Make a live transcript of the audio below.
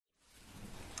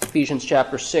Ephesians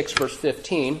chapter 6, verse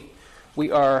 15. We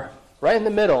are right in the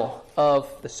middle of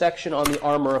the section on the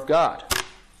armor of God.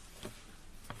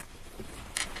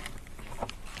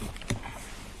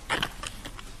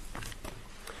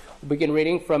 We'll begin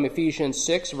reading from Ephesians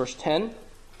 6, verse 10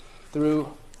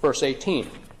 through verse 18.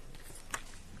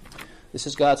 This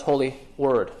is God's holy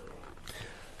word.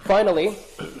 Finally,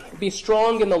 be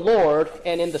strong in the Lord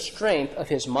and in the strength of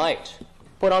his might.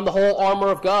 Put on the whole armor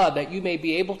of God, that you may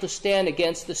be able to stand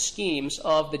against the schemes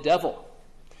of the devil.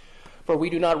 For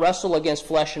we do not wrestle against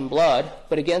flesh and blood,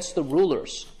 but against the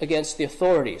rulers, against the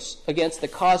authorities, against the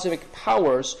cosmic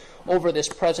powers over this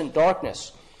present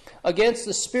darkness, against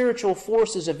the spiritual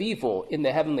forces of evil in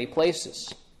the heavenly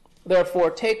places. Therefore,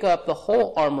 take up the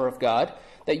whole armor of God,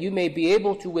 that you may be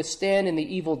able to withstand in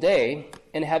the evil day,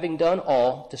 and having done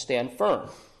all, to stand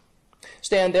firm.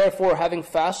 Stand therefore, having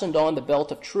fastened on the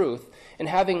belt of truth, and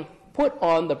having put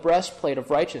on the breastplate of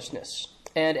righteousness,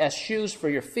 and as shoes for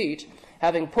your feet,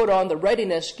 having put on the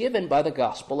readiness given by the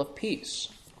gospel of peace.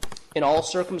 In all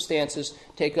circumstances,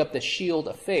 take up the shield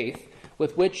of faith,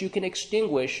 with which you can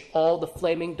extinguish all the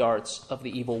flaming darts of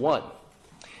the evil one.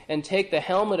 And take the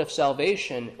helmet of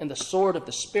salvation and the sword of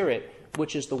the Spirit,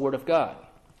 which is the word of God,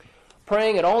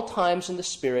 praying at all times in the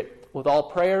Spirit with all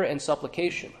prayer and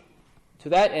supplication. To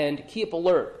that end, keep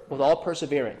alert with all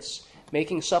perseverance,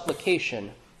 making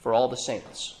supplication for all the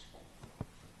saints.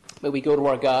 May we go to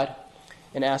our God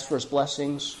and ask for his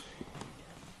blessings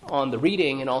on the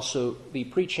reading and also the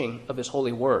preaching of his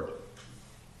holy word.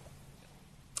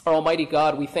 Our Almighty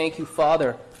God, we thank you,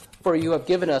 Father, for you have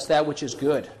given us that which is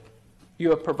good. You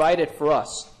have provided for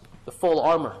us the full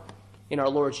armor in our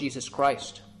Lord Jesus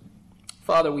Christ.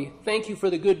 Father, we thank you for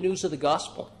the good news of the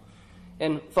gospel.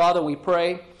 And Father, we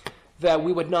pray that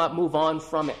we would not move on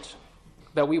from it,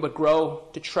 that we would grow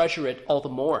to treasure it all the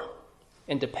more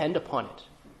and depend upon it.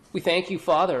 We thank you,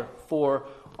 Father, for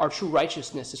our true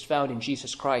righteousness is found in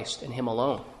Jesus Christ and him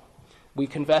alone. We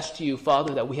confess to you,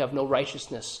 Father, that we have no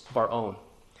righteousness of our own.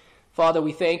 Father,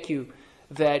 we thank you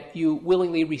that you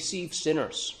willingly receive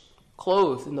sinners,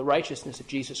 clothed in the righteousness of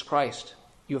Jesus Christ.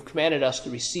 You have commanded us to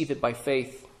receive it by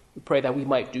faith. We pray that we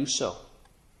might do so.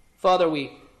 Father,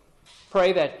 we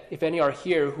pray that if any are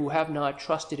here who have not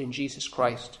trusted in Jesus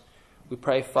Christ, we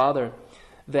pray, Father,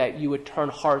 that you would turn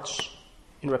hearts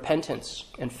in repentance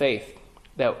and faith,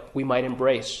 that we might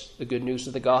embrace the good news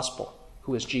of the gospel,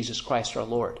 who is Jesus Christ our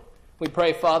Lord. We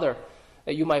pray, Father,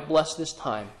 that you might bless this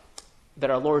time,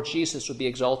 that our Lord Jesus would be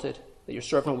exalted, that your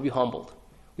servant would be humbled.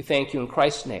 We thank you in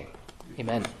Christ's name.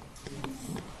 Amen.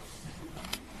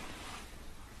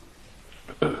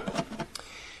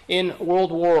 In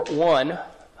World War I,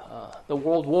 the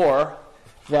World War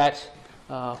that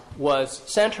was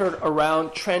centered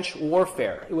around trench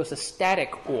warfare. It was a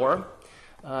static war.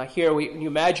 Here you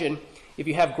imagine if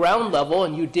you have ground level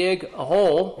and you dig a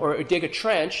hole or dig a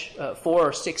trench 4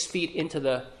 or 6 feet into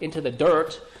the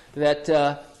dirt,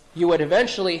 that you would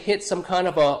eventually hit some kind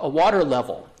of a water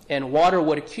level, and water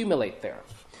would accumulate there.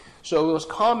 So it was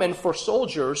common for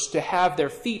soldiers to have their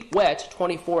feet wet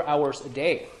 24 hours a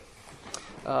day.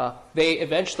 They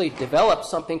eventually developed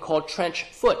something called trench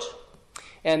foot,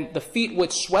 and the feet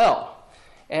would swell.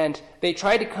 And they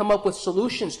tried to come up with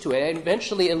solutions to it, and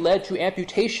eventually it led to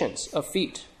amputations of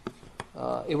feet.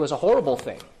 It was a horrible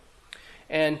thing.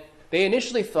 And they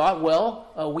initially thought,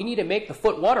 well, we need to make the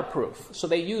foot waterproof. So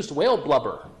they used whale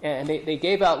blubber, and they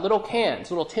gave out little cans,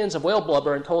 little tins of whale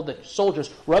blubber, and told the soldiers,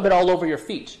 rub it all over your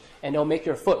feet, and it'll make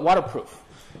your foot waterproof.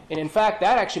 And in fact,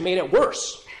 that actually made it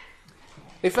worse.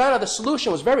 They found out the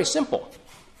solution was very simple.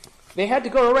 They had to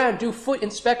go around and do foot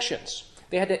inspections.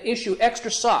 They had to issue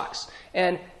extra socks.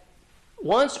 And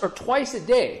once or twice a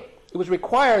day, it was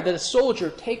required that a soldier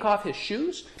take off his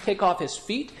shoes, take off his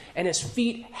feet, and his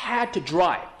feet had to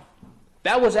dry.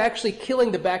 That was actually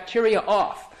killing the bacteria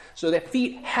off. So the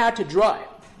feet had to dry.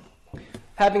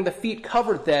 Having the feet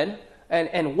covered then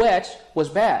and wet was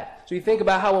bad. So you think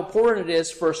about how important it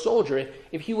is for a soldier.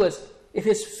 If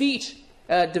his feet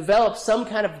developed some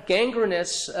kind of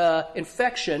gangrenous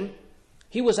infection,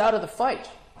 he was out of the fight.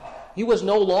 He was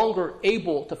no longer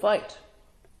able to fight.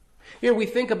 Here we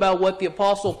think about what the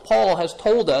Apostle Paul has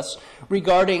told us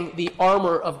regarding the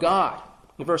armor of God.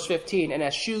 In verse 15, and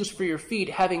as shoes for your feet,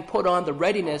 having put on the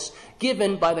readiness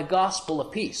given by the gospel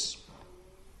of peace.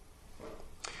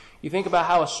 You think about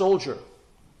how a soldier,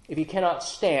 if he cannot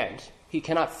stand, he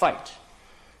cannot fight.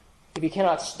 If he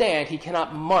cannot stand, he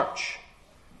cannot march.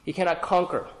 He cannot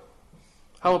conquer.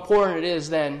 How important it is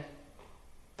then,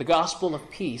 the gospel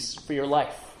of peace for your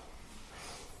life.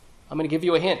 I'm going to give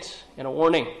you a hint and a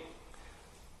warning.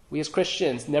 We as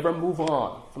Christians never move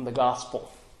on from the gospel.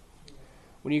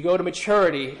 When you go to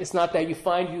maturity, it's not that you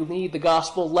find you need the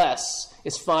gospel less.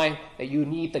 It's find that you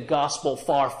need the gospel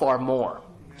far, far more.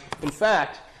 In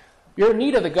fact, your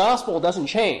need of the gospel doesn't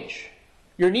change.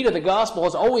 Your need of the gospel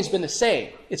has always been the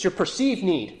same. It's your perceived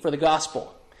need for the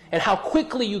gospel. And how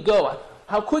quickly you go,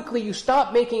 how quickly you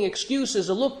stop making excuses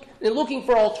and looking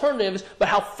for alternatives, but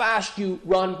how fast you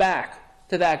run back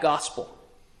to that gospel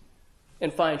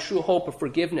and find true hope of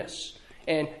forgiveness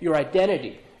and your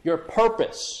identity, your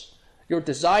purpose, your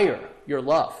desire, your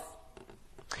love.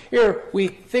 Here we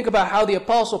think about how the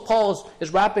Apostle Paul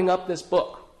is wrapping up this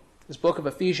book of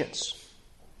Ephesians.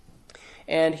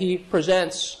 And he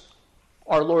presents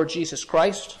our Lord Jesus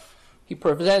Christ. He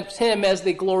presents him as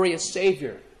the glorious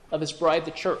Savior of his bride,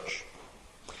 the church.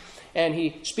 And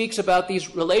he speaks about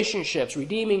these relationships,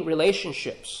 redeeming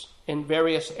relationships in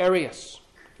various areas.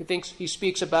 He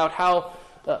speaks about how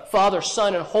Father,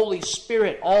 Son, and Holy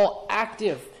Spirit all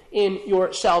active in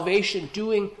your salvation,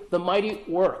 doing the mighty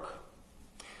work.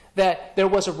 That there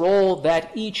was a role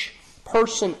that each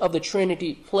person of the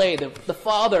Trinity played. The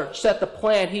Father set the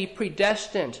plan. He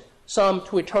predestined some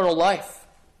to eternal life.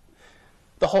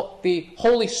 The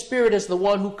Holy Spirit is the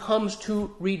one who comes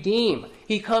to redeem.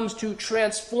 He comes to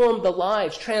transform the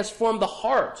lives, transform the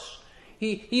hearts.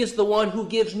 He is the one who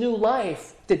gives new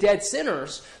life to dead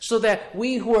sinners, so that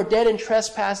we who are dead in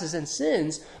trespasses and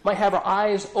sins might have our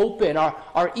eyes open,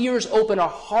 our ears open, our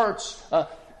hearts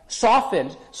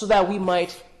softened, so that we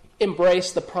might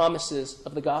embrace the promises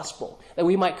of the gospel, that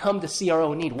we might come to see our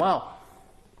own need. Wow,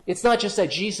 it's not just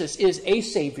that Jesus is a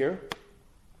Savior,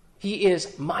 he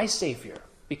is my Savior,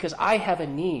 because I have a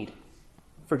need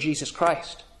for Jesus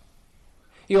Christ.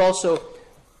 He also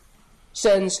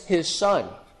sends his Son,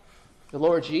 the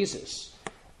Lord Jesus,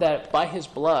 that by his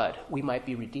blood we might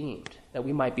be redeemed, that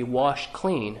we might be washed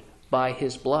clean by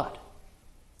his blood.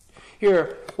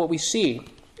 Here, what we see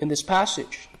in this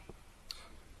passage,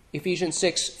 Ephesians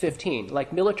 6:15,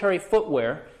 like military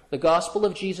footwear, the gospel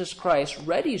of Jesus Christ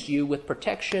readies you with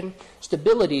protection,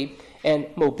 stability, and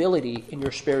mobility in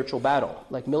your spiritual battle.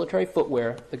 Like military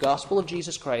footwear, the gospel of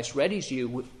Jesus Christ readies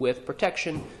you with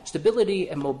protection, stability,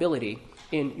 and mobility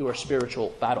in your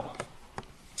spiritual battle.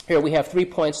 Here we have 3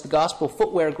 points. The gospel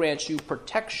footwear grants you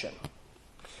protection.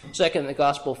 Second, the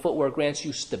gospel footwear grants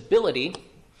you stability.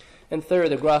 And third,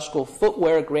 the gospel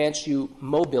footwear grants you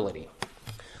mobility.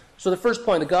 So the first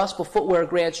point, the gospel footwear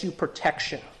grants you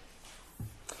protection.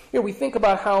 Here we think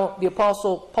about how the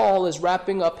Apostle Paul is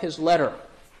wrapping up his letter.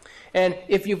 And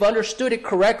if you've understood it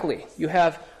correctly, you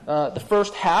have the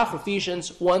first half,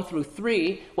 Ephesians 1 through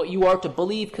 3, what you are to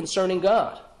believe concerning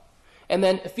God. And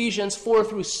then Ephesians 4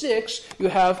 through 6, you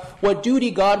have what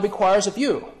duty God requires of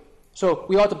you. So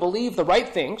we ought to believe the right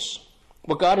things,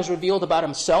 what God has revealed about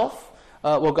himself,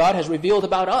 what God has revealed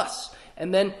about us.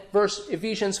 And then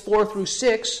Ephesians 4 through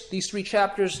 6, these 3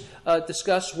 chapters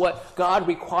discuss what God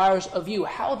requires of you.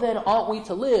 How then ought we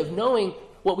to live, knowing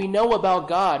what we know about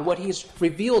God, what he's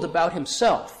revealed about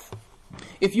himself?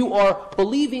 If you are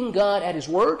believing God at his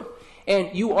word,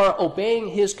 and you are obeying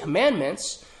his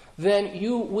commandments, then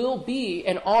you will be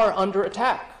and are under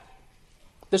attack.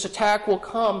 This attack will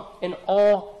come in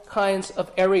all kinds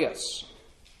of areas.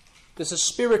 This is a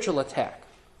spiritual attack.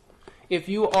 If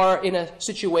you are in a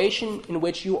situation in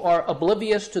which you are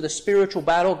oblivious to the spiritual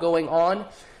battle going on,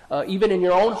 even in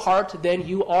your own heart, then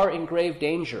you are in grave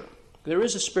danger. There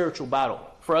is a spiritual battle.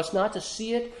 For us not to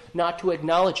see it, not to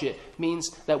acknowledge it, means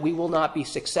that we will not be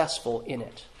successful in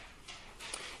it.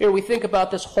 Here we think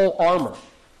about this whole armor.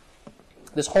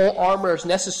 This whole armor is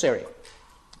necessary.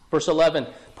 Verse 11,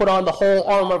 put on the whole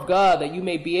armor of God that you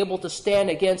may be able to stand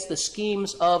against the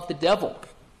schemes of the devil.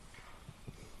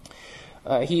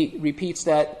 He repeats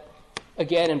that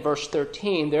again in verse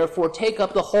 13. Therefore take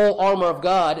up the whole armor of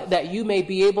God that you may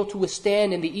be able to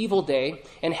withstand in the evil day,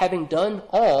 and having done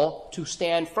all, to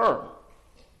stand firm.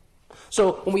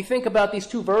 So when we think about these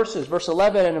 2 verses, verse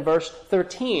 11 and verse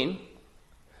 13,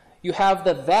 you have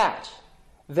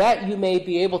that you may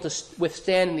be able to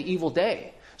withstand in the evil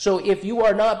day. So if you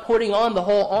are not putting on the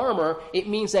whole armor, it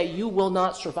means that you will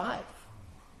not survive.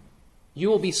 You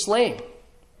will be slain.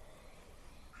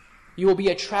 You will be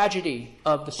a tragedy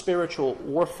of the spiritual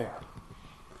warfare.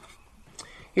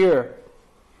 Here,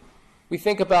 we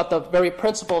think about the very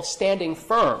principle of standing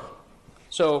firm.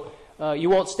 So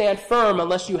you won't stand firm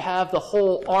unless you have the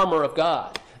whole armor of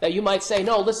God. That you might say,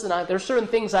 no, listen, there's certain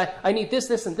things I need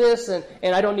this, and this,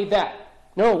 and I don't need that.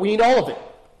 No, we need all of it.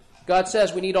 God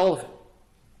says we need all of it.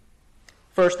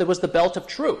 First, there was the belt of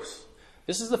truth.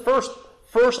 This is the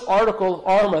first article of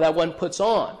armor that one puts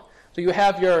on. So you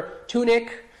have your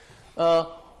tunic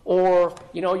or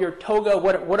your toga,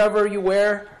 whatever you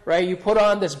wear, right? You put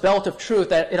on this belt of truth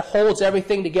that it holds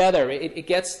everything together. It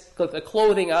gets the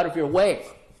clothing out of your way.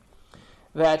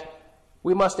 That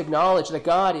we must acknowledge that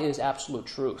God is absolute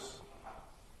truth.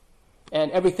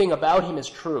 And everything about him is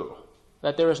true.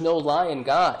 That there is no lie in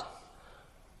God.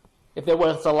 If there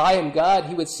was a lie in God,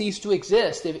 he would cease to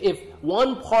exist. If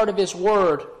one part of his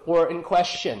word were in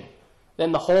question,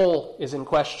 then the whole is in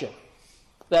question.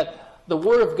 That the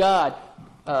word of God,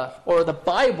 or the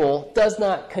Bible, does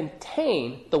not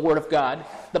contain the word of God.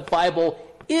 The Bible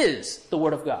is the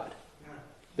word of God.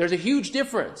 There's a huge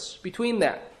difference between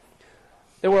that.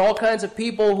 There were all kinds of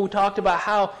people who talked about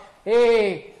how,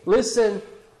 hey, listen,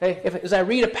 as I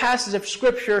read a passage of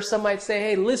Scripture, some might say,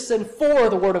 hey, listen for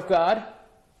the word of God,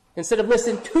 instead of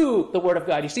listen to the word of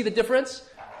God. You see the difference?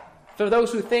 For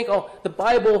those who think, the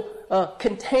Bible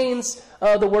contains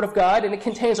the word of God, and it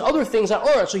contains other things that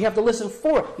aren't, so you have to listen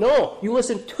for it. No, you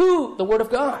listen to the word of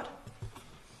God.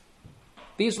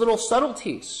 These little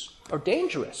subtleties are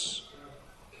dangerous.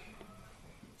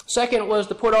 Second was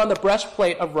to put on the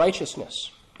breastplate of righteousness.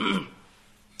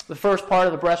 The first part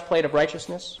of the breastplate of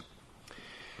righteousness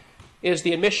is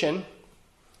the admission,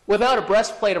 without a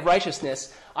breastplate of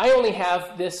righteousness, I only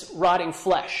have this rotting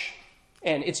flesh,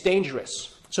 and it's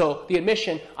dangerous. So the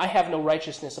admission, I have no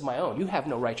righteousness of my own. You have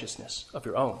no righteousness of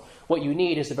your own. What you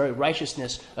need is the very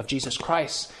righteousness of Jesus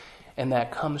Christ, and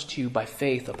that comes to you by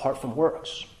faith apart from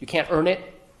works. You can't earn it.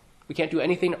 We can't do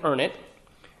anything to earn it.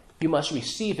 You must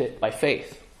receive it by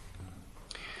faith.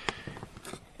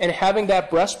 And having that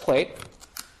breastplate,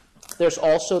 there's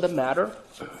also the matter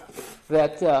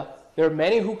that there are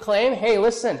many who claim, hey,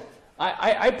 listen,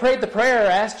 I prayed the prayer,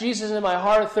 asked Jesus in my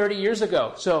heart 30 years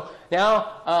ago. So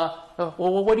now,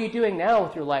 well, what are you doing now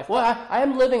with your life? Well, I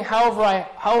am living however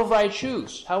I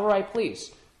choose, however I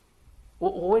please.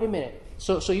 Well, wait a minute.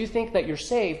 So you think that you're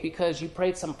saved because you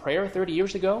prayed some prayer 30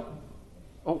 years ago?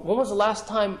 When was the last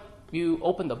time you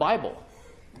opened the Bible?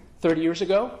 30 years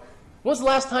ago? When was the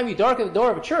last time you darkened the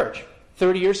door of a church?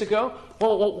 30 years ago?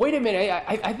 Well, wait a minute.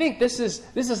 I think this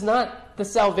is not the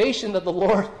salvation that the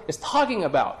Lord is talking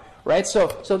about, right? So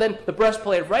then the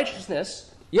breastplate of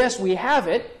righteousness, yes, we have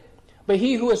it, but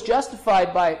he who is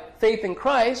justified by faith in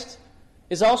Christ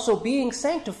is also being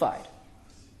sanctified.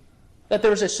 That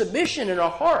there is a submission in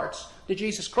our hearts to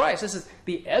Jesus Christ. This is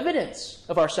the evidence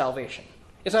of our salvation.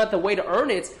 It's not the way to earn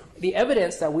it, it's the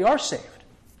evidence that we are saved.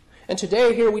 And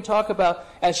today here we talk about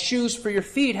as shoes for your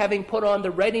feet, having put on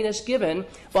the readiness given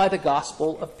by the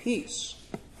gospel of peace.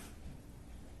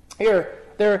 Here,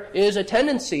 there is a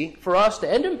tendency for us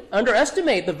to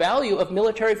underestimate the value of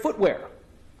military footwear.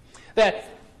 That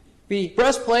the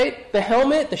breastplate, the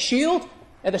helmet, the shield,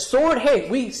 and the sword, hey,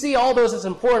 we see all those as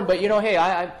important, but hey,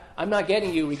 I'm not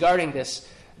getting you regarding this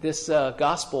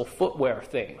gospel footwear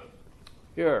thing.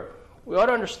 Here, we ought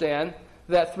to understand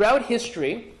that throughout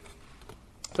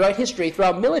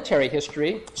military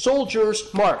history,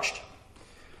 soldiers marched.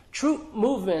 Troop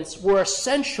movements were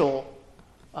essential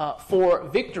for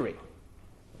victory.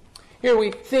 Here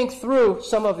we think through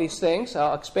some of these things.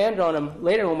 I'll expand on them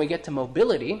later when we get to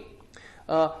mobility.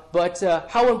 But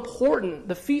how important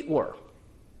the feet were.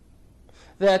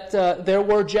 That there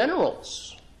were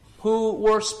generals who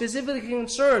were specifically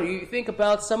concerned. You think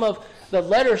about some of the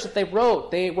letters that they wrote.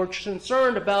 They were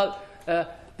concerned about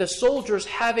the soldiers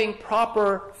having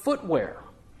proper footwear.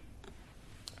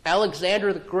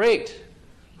 Alexander the Great,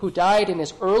 who died in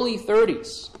his early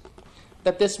 30s,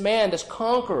 that this man, this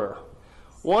conqueror,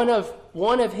 one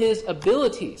of his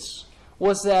abilities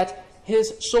was that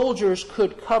his soldiers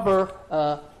could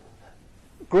cover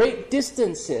great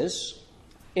distances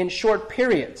in short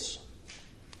periods.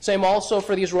 Same also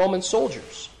for these Roman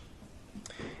soldiers.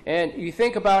 And you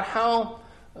think about how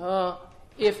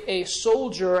if a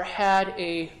soldier had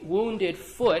a wounded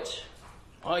foot,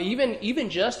 even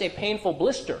just a painful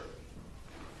blister,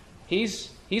 he's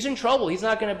in trouble. He's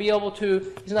not going to be able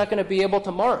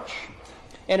to march.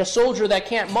 And a soldier that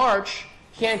can't march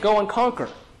can't go and conquer.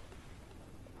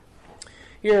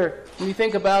 Here, when you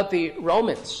think about the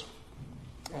Romans,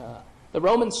 the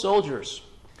Roman soldiers,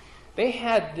 they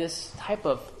had this type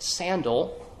of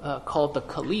sandal called the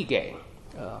collegae.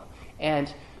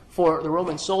 And for the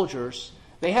Roman soldiers,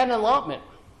 they had an allotment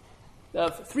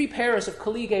of 3 pairs of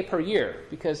collegae per year,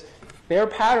 because their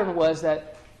pattern was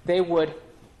that they would,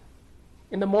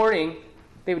 in the morning,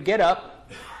 they would get up,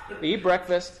 they eat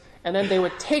breakfast, and then they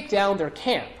would take down their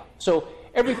camp. So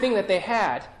everything that they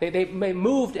had, they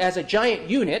moved as a giant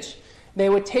unit. They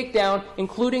would take down,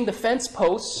 including the fence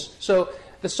posts. So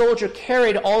the soldier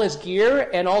carried all his gear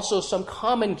and also some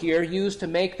common gear used to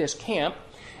make this camp.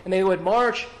 and they would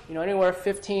march, anywhere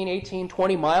 15, 18,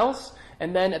 20 miles,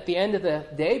 and then at the end of the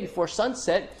day, before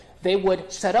sunset, they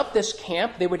would set up this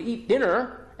camp, they would eat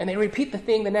dinner, and they repeat the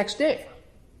thing the next day.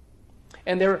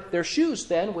 And their shoes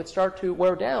then would start to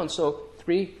wear down, so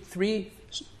three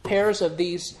pairs of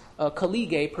these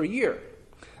collegae per year.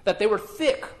 That they were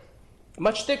thick,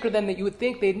 much thicker than that you would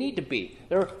think they'd need to be.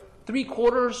 They're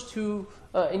 3/4 to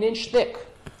an inch thick,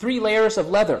 3 layers of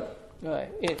leather.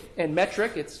 In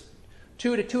metric, it's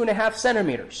 2 to 2.5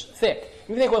 centimeters thick.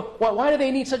 You think, well, why do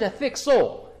they need such a thick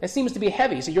sole? It seems to be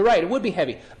heavy. So you're right, it would be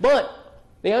heavy. But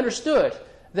they understood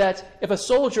that if a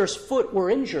soldier's foot were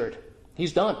injured,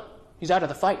 he's done. He's out of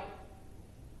the fight.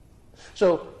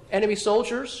 So enemy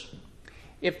soldiers,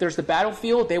 if there's the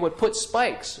battlefield, they would put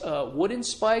spikes, wooden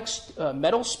spikes,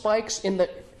 metal spikes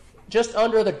just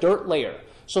under the dirt layer,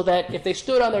 so that if they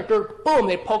stood on their dirt, boom,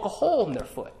 they'd poke a hole in their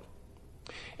foot.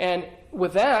 And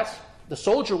with that, the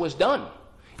soldier was done.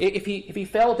 If he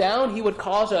fell down, he would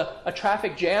cause a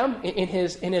traffic jam in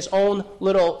his own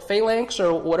little phalanx,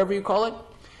 or whatever you call it.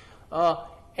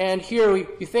 And here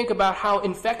you think about how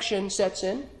infection sets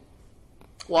in,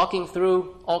 walking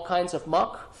through all kinds of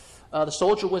muck. The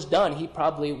soldier was done. He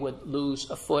probably would lose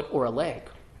a foot or a leg.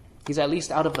 He's at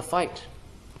least out of the fight.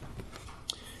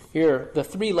 Here, the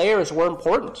 3 layers were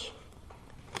important.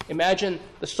 Imagine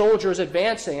the soldiers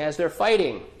advancing as they're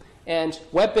fighting, and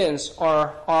weapons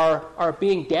are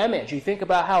being damaged. You think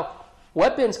about how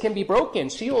weapons can be broken,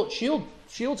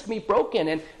 shields can be broken,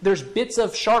 and there's bits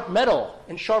of sharp metal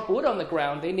and sharp wood on the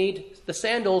ground. They need the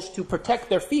sandals to protect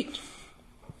their feet.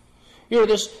 Here,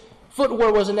 this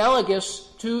footwear was analogous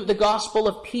to the gospel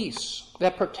of peace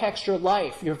that protects your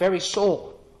life, your very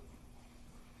soul.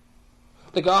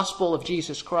 The gospel of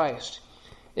Jesus Christ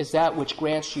is that which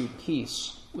grants you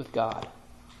peace with God.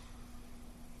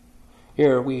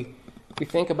 Here we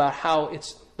think about how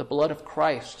it's the blood of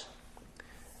Christ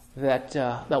that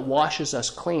washes us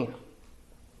clean.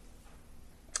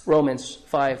 Romans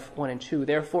 5:1-2.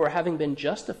 Therefore, having been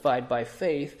justified by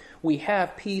faith, we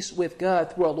have peace with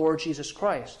God through our Lord Jesus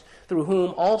Christ, through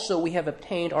whom also we have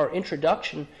obtained our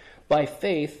introduction by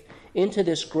faith into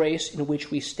this grace in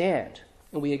which we stand,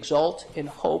 and we exult in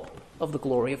hope of the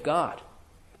glory of God.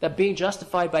 That being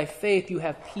justified by faith, you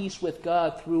have peace with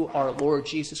God through our Lord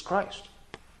Jesus Christ.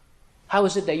 How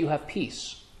is it that you have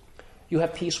peace? You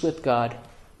have peace with God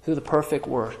through the perfect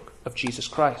work of Jesus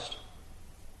Christ.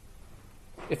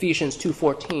 Ephesians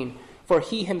 2:14, for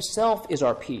he himself is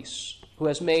our peace, who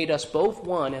has made us both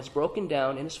one, has broken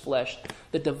down in his flesh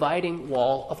the dividing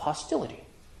wall of hostility.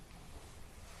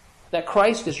 That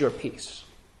Christ is your peace.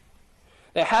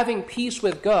 That having peace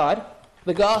with God,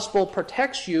 the gospel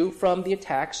protects you from the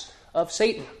attacks of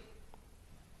Satan.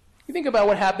 You think about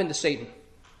what happened to Satan.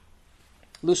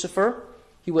 Lucifer,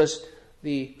 he was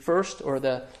the first or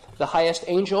the highest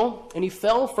angel, and he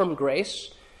fell from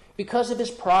grace because of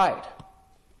his pride.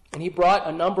 And he brought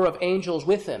a number of angels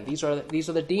with him. These are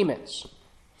the demons.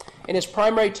 And his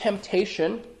primary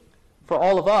temptation for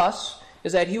all of us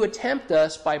is that he would tempt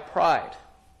us by pride.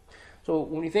 So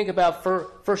when you think about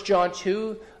 1 John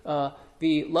 2,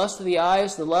 the lust of the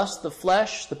eyes, the lust of the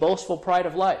flesh, the boastful pride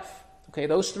of life. Okay,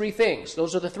 those 3 things.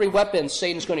 Those are the 3 weapons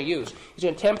Satan's going to use. He's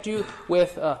going to tempt you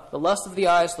with the lust of the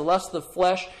eyes, the lust of the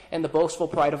flesh, and the boastful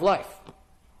pride of life.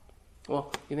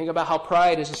 Well, you think about how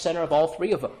pride is the center of all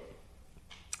 3 of them.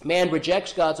 Man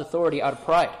rejects God's authority out of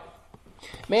pride.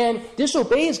 Man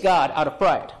disobeys God out of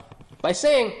pride by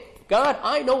saying, God,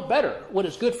 I know better what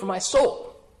is good for my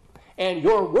soul. And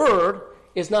your word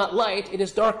is not light, it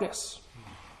is darkness.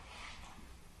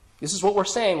 This is what we're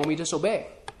saying when we disobey.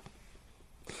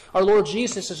 Our Lord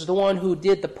Jesus is the one who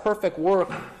did the perfect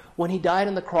work when he died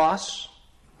on the cross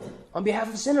on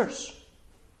behalf of sinners.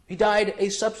 He died a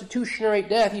substitutionary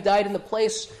death. He died in the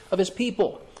place of his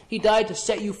people. He died to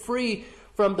set you free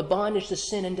from the bondage to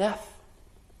sin and death.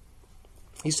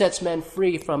 He sets men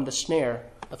free from the snare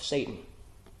of Satan.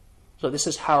 So this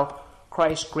is how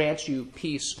Christ grants you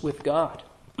peace with God.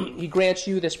 He grants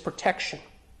you this protection.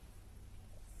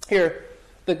 Here,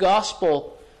 the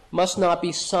gospel must not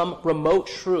be some remote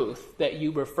truth that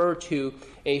you refer to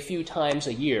a few times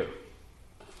a year.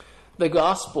 The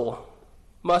gospel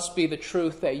must be the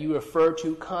truth that you refer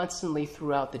to constantly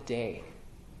throughout the day.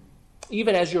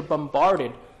 Even as you're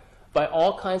bombarded by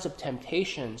all kinds of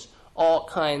temptations, all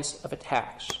kinds of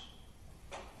attacks.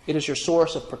 It is your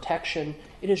source of protection.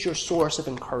 It is your source of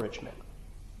encouragement.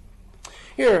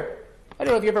 Here, I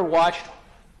don't know if you ever watched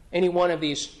any one of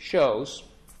these shows,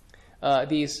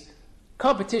 these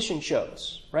competition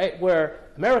shows, right, where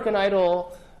American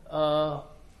Idol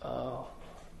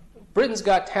Britain's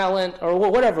Got Talent or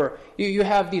whatever. You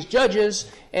have these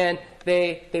judges, and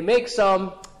they make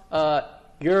some,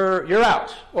 you're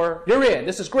out, or you're in.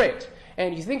 This is great.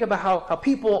 And you think about how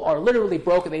people are literally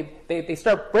broken. They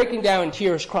start breaking down in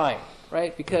tears crying,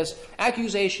 right? Because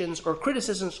accusations or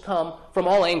criticisms come from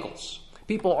all angles.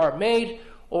 People are made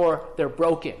or they're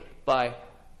broken by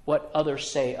what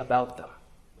others say about them.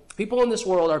 People in this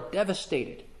world are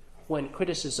devastated when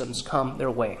criticisms come their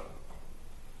way.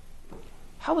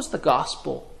 How is the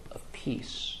gospel of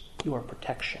peace your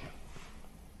protection?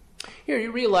 Here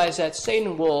you realize that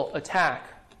Satan will attack,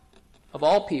 of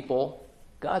all people,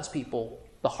 God's people,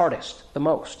 the hardest, the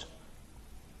most.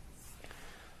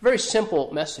 Very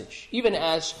simple message. Even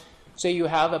as, say, you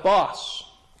have a boss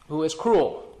who is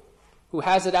cruel, who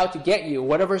has it out to get you,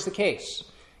 whatever is the case.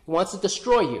 He wants to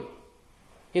destroy you.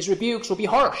 His rebukes will be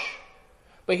harsh.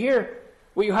 But here,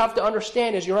 what you have to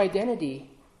understand is your identity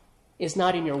is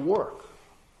not in your work.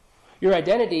 Your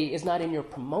identity is not in your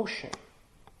promotion.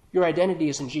 Your identity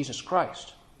is in Jesus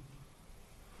Christ.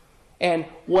 And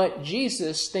what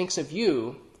Jesus thinks of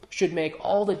you should make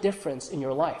all the difference in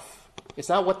your life. It's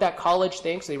not what that college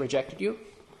thinks, they rejected you.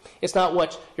 It's not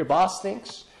what your boss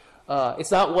thinks.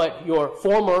 It's not what your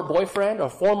former boyfriend or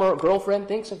former girlfriend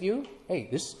thinks of you. Hey,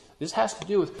 this has to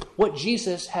do with what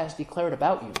Jesus has declared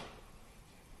about you.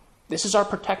 This is our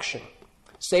protection.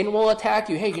 Satan will attack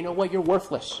you. Hey, you know what? You're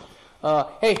worthless.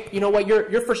 Hey, you know what?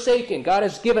 You're forsaken. God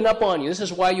has given up on you. This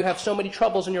is why you have so many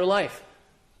troubles in your life.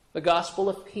 The gospel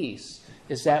of peace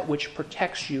is that which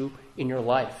protects you in your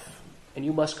life. And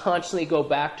you must constantly go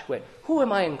back to it. Who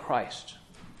am I in Christ?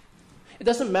 It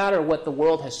doesn't matter what the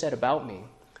world has said about me.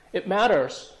 It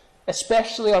matters,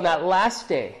 especially on that last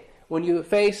day when you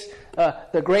face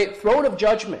the great throne of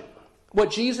judgment.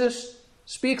 What Jesus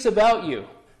speaks about you,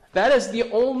 that is the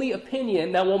only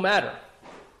opinion that will matter.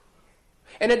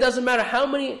 And it doesn't matter how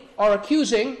many are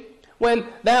accusing when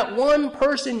that one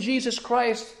person, Jesus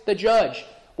Christ, the judge,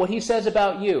 what he says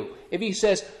about you. If he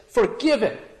says,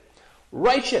 forgiven,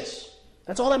 righteous,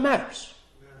 that's all that matters.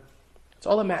 That's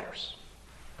all that matters.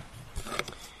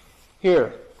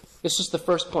 Here, this is the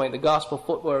first point. The gospel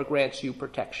footwear grants you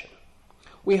protection.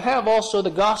 We have also the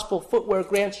gospel footwear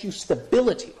grants you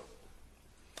stability.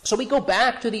 So we go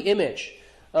back to the image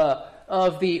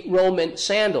of the Roman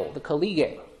sandal, the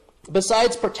collegae.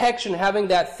 Besides protection, having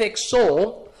that thick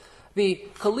sole, the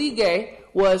collegae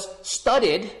was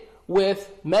studded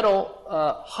with metal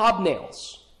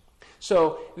hobnails.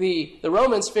 So the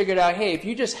Romans figured out, hey, if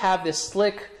you just have this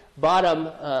slick bottom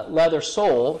leather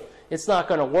sole, it's not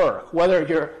going to work. Whether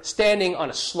you're standing on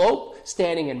a slope,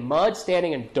 standing in mud,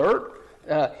 standing in dirt,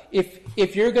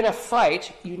 if you're going to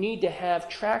fight, you need to have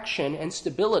traction and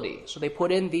stability. So they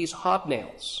put in these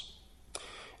hobnails.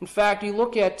 In fact, you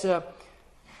look at,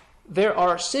 there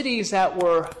are cities that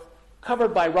were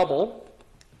covered by rubble,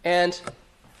 and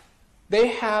they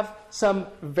have some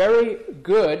very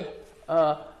good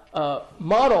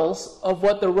models of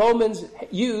what the Romans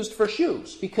used for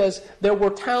shoes, because there were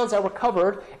towns that were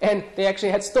covered and they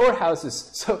actually had storehouses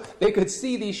so they could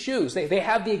see these shoes. They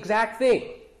have the exact thing.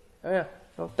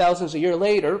 Thousands of years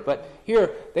later, but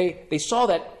here they saw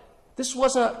that this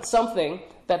wasn't something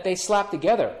that they slapped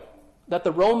together, that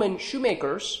the Roman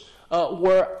shoemakers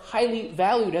were highly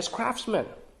valued as craftsmen.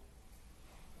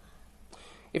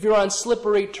 If you're on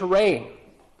slippery terrain,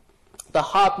 the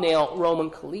hobnail Roman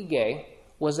collegae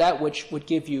was that which would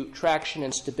give you traction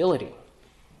and stability.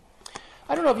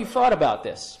 I don't know if you've thought about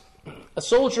this. A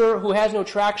soldier who has no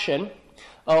traction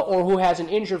or who has an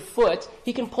injured foot,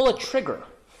 he can pull a trigger,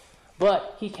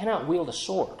 but he cannot wield a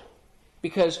sword.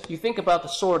 Because you think about the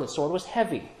sword was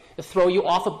heavy. It throw you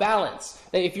off of balance.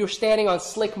 If you're standing on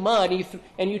slick mud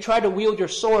and you try to wield your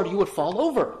sword, you would fall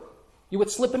over. You would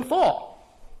slip and fall.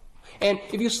 And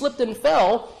if you slipped and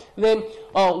fell, then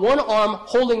one arm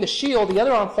holding the shield, the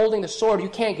other arm holding the sword, you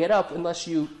can't get up unless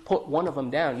you put one of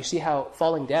them down. You see how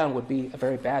falling down would be a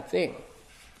very bad thing.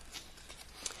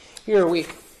 Here we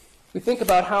think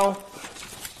about how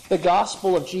the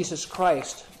gospel of Jesus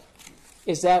Christ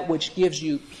is that which gives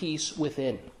you peace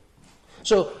within.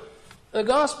 So the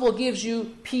gospel gives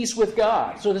you peace with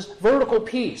God. So this vertical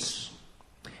peace.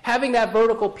 Having that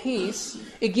vertical peace,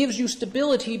 it gives you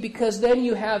stability because then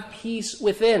you have peace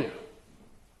within.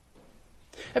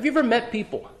 Have you ever met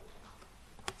people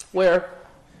where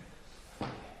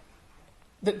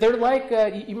they're like,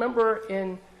 you remember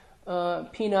in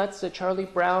Peanuts, Charlie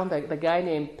Brown, the guy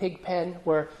named Pigpen,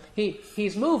 where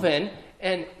he's moving,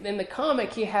 and in the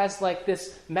comic he has like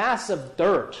this mass of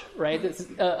dirt, right?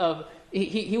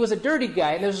 He was a dirty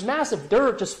guy, and there's massive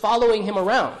dirt just following him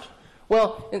around.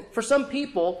 Well, for some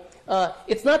people,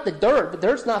 it's not the dirt. The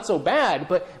dirt's not so bad,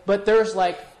 but there's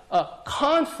like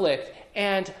conflict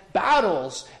and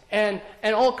battles and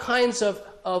all kinds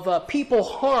of people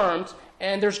harmed,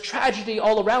 and there's tragedy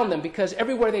all around them because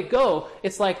everywhere they go,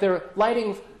 it's like they're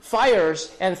lighting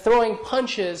fires and throwing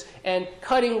punches and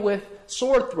cutting with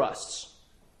sword thrusts.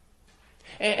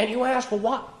 And you ask,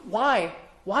 well,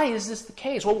 why is this the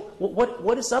case? Well,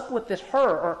 what is up with this,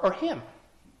 her or him?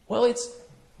 Well, it's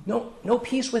no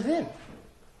peace within,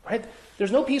 right?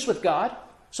 There's no peace with God,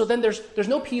 so then there's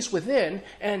no peace within,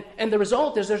 and the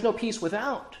result is there's no peace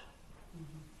without.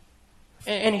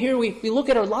 And here we look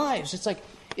at our lives. It's like,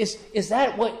 is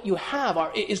that what you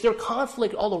have? Is there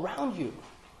conflict all around you?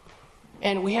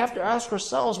 And we have to ask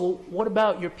ourselves, well, what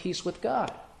about your peace with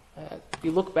God?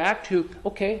 You look back to,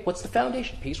 okay, what's the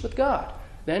foundation? Peace with God.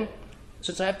 Then,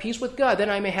 since I have peace with God,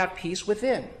 then I may have peace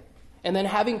within. And then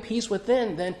having peace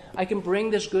within, then I can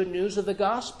bring this good news of the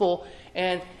gospel,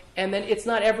 and then it's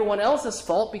not everyone else's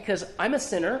fault because I'm a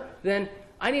sinner. Then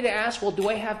I need to ask, well, do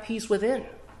I have peace within?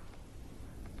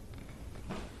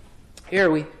 Here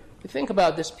we think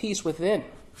about this peace within.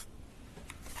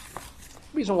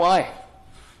 The reason why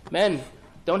men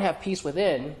don't have peace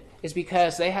within is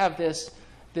because they have this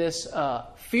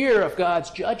fear of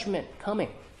God's judgment coming.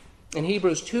 In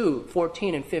Hebrews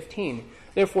 2:14 and 15,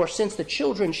 therefore, since the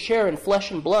children share in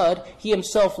flesh and blood, he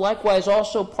himself likewise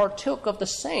also partook of the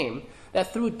same,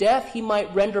 that through death he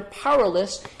might render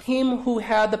powerless him who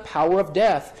had the power of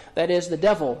death, that is, the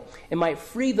devil, and might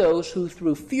free those who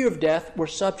through fear of death were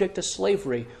subject to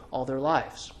slavery all their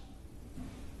lives.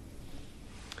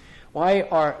 Why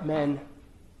are men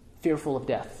fearful of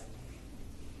death?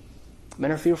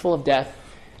 Men are fearful of death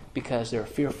because they're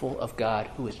fearful of God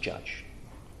who is judge.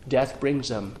 Death brings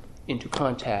them into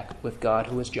contact with God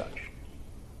who is judge.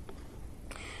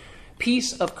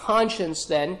 Peace of conscience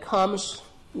then comes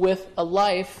with a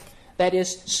life that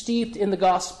is steeped in the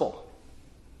gospel.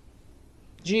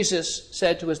 Jesus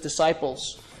said to his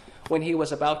disciples when he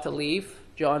was about to leave,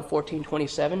 John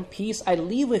 14:27, peace I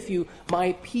leave with you,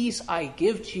 my peace I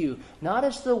give to you. Not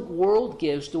as the world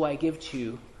gives do I give to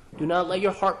you. Do not let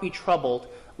your heart be troubled.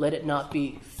 Let it not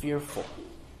be fearful.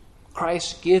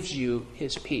 Christ gives you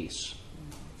his peace.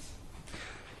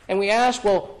 And we ask,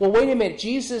 well, wait a minute.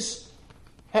 Jesus,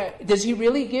 does he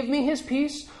really give me his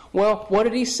peace? Well, what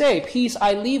did he say? Peace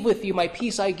I leave with you, my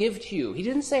peace I give to you. He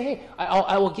didn't say, hey,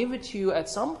 I will give it to you at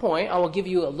some point. I will give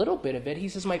you a little bit of it. He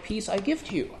says, my peace I give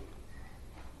to you.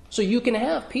 So you can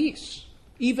have peace,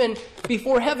 even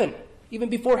before heaven. Even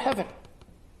before heaven.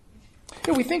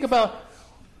 Here we think about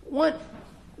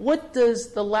what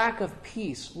does the lack of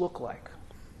peace look like?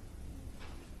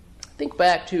 Think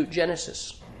back to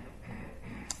Genesis.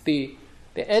 The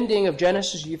ending of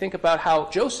Genesis, you think about how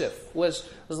Joseph was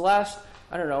the last,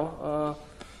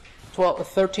 12,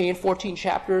 13, 14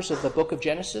 chapters of the book of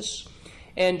Genesis.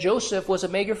 And Joseph was a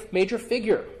major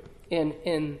figure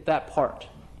in that part.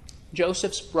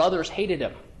 Joseph's brothers hated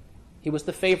him. He was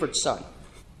the favored son,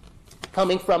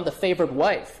 coming from the favored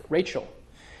wife, Rachel.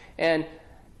 And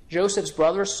Joseph's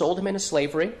brothers sold him into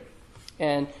slavery.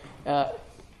 And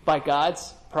by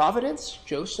God's providence,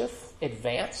 Joseph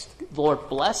advanced. The Lord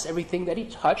blessed everything that he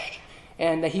touched,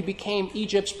 and that he became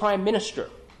Egypt's prime minister.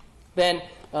 Then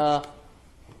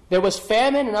there was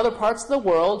famine in other parts of the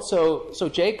world, so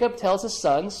Jacob tells his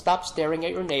sons, stop staring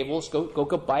at your navels, go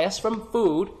buy us some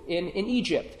food in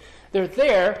Egypt. They're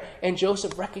there, and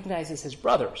Joseph recognizes his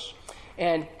brothers,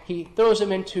 and he throws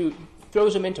them into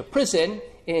prison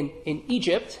in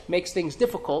Egypt, makes things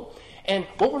difficult. And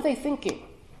what were they thinking?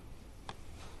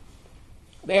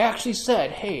 They actually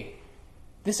said, hey,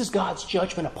 this is God's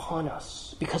judgment upon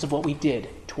us because of what we did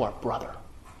to our brother.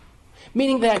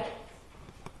 Meaning that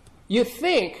you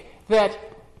think that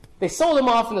they sold him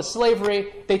off into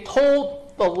slavery, they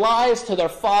told the lies to their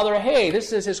father, hey,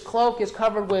 this is his cloak is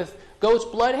covered with goat's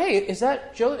blood. Hey, is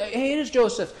that Hey, it is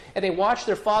Joseph. And they watched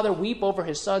their father weep over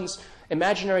his son's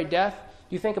imaginary death.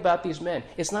 You think about these men.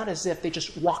 It's not as if they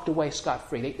just walked away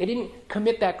scot-free. They didn't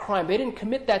commit that crime. They didn't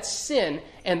commit that sin,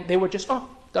 and they were just,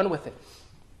 done with it.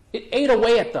 It ate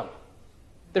away at them.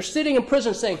 They're sitting in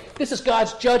prison saying, this is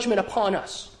God's judgment upon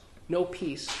us. No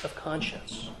peace of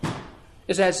conscience.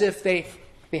 It's as if they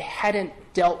hadn't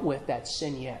dealt with that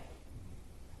sin yet.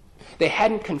 They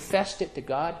hadn't confessed it to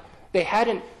God. They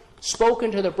hadn't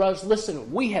spoken to their brothers,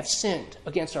 listen, we have sinned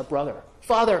against our brother.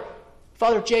 Father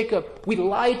Jacob, we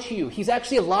lied to you. He's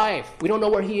actually alive. We don't know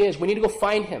where he is. We need to go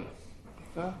find him.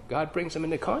 Well, God brings them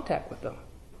into contact with them.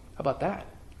 How about that?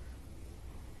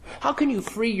 How can you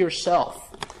free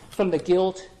yourself from the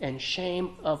guilt and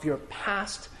shame of your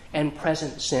past and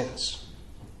present sins?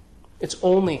 It's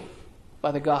only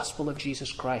by the gospel of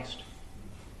Jesus Christ.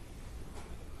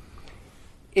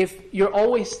 If you're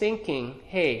always thinking,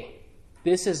 hey,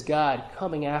 this is God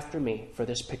coming after me for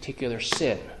this particular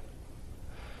sin,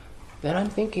 then I'm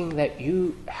thinking that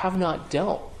you have not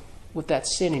dealt with that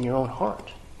sin in your own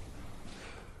heart.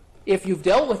 If you've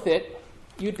dealt with it,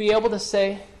 you'd be able to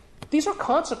say, these are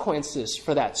consequences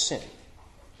for that sin.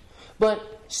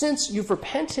 But since you've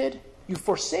repented, you've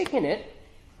forsaken it,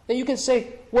 then you can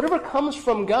say, whatever comes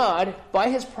from God by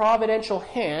his providential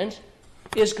hand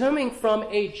is coming from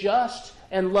a just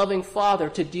and loving Father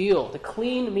to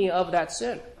clean me of that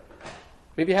sin.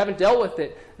 If you haven't dealt with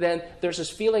it, then there's this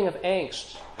feeling of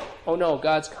angst. Oh no,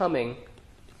 God's coming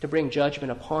to bring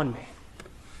judgment upon me.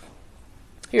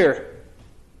 Here,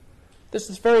 this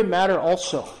is very matter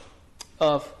also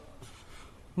of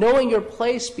knowing your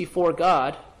place before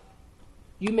God.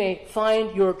 You may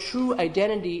find your true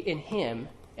identity in him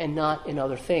and not in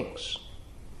other things.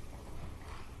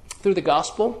 Through the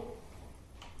gospel,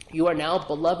 you are now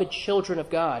beloved children of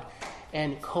God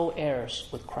and co-heirs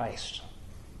with Christ.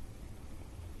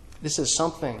 This is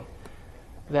something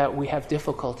that we have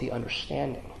difficulty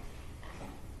understanding.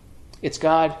 It's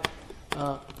God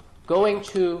going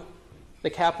to the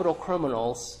capital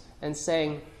criminals and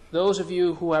saying, those of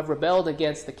you who have rebelled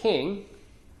against the king,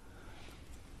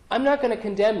 I'm not going to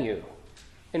condemn you.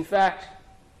 In fact,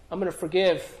 I'm going to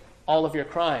forgive all of your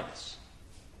crimes.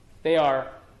 They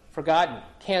are forgotten,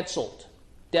 canceled.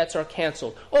 Debts are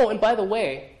canceled. Oh, and by the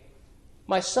way,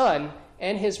 my son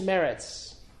and his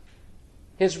merits,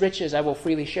 his riches I will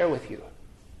freely share with you.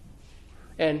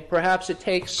 And perhaps it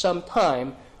takes some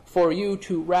time for you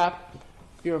to wrap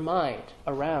your mind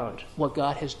around what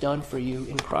God has done for you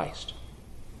in Christ.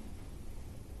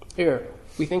 Here,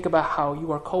 we think about how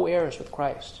you are co-heirs with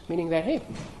Christ, meaning that, hey,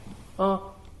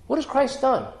 what has Christ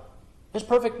done? His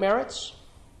perfect merits,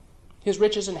 his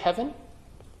riches in heaven.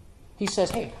 He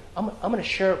says, hey, I'm going to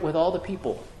share it with all the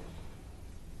people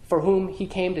for whom he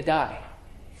came to die.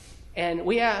 And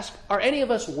we ask, are any of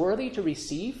us worthy to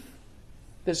receive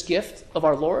this gift of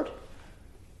our Lord?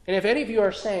 And if any of you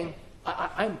are saying,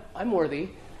 I'm worthy,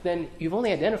 then you've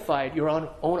only identified your own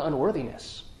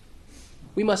unworthiness.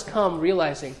 We must come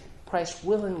realizing Christ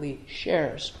willingly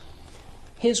shares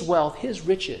his wealth, his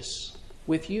riches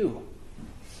with you.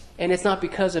 And it's not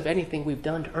because of anything we've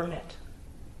done to earn it.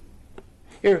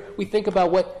 Here, we think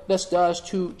about what this does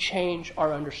to change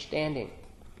our understanding.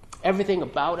 Everything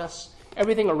about us,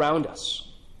 everything around us.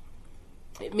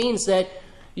 It means that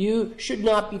you should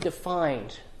not be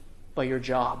defined by your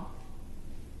job.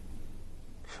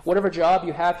 Whatever job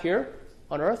you have here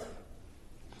on earth,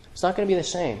 it's not going to be the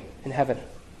same in heaven.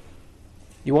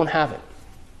 You won't have it.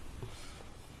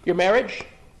 Your marriage,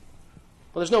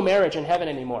 well, there's no marriage in heaven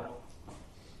anymore.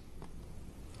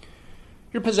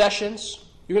 Your possessions,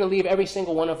 you're going to leave every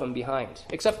single one of them behind,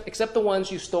 except the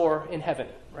ones you store in heaven,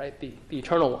 right? The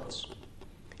eternal ones.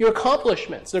 Your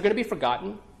accomplishments, they're going to be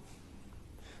forgotten.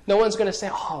 No one's going to say,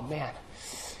 oh man,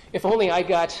 if only I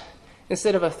got,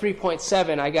 instead of a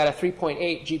 3.7, I got a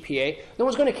 3.8 GPA. No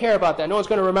one's going to care about that. No one's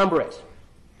going to remember it.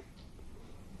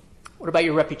 What about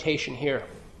your reputation here?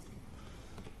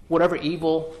 Whatever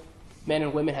evil men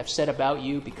and women have said about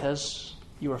you because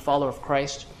you are a follower of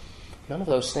Christ, none of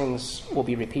those things will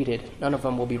be repeated. None of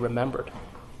them will be remembered.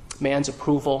 Man's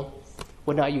approval,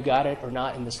 whether or not you got it or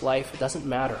not in this life, it doesn't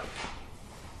matter.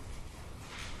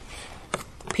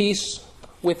 Peace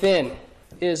within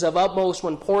is of utmost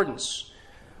importance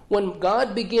when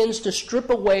God begins to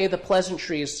strip away the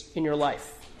pleasantries in your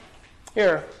life.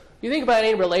 Here, you think about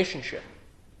any relationship.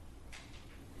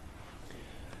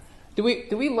 Do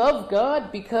we love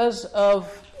God because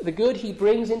of the good he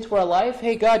brings into our life?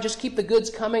 Hey, God, just keep the goods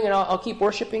coming and I'll keep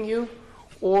worshiping you?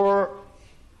 Or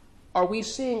are we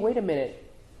seeing, wait a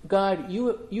minute, God,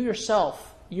 you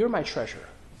yourself, you're my treasure.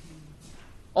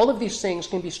 All of these things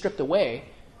can be stripped away.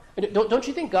 Don't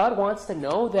you think God wants to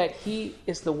know that he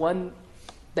is the one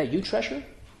that you treasure?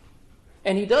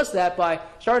 And he does that by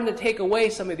starting to take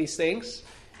away some of these things.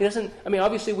 He doesn't,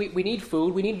 obviously we need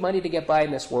food, we need money to get by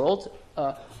in this world.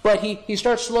 But he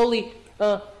starts slowly,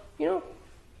 a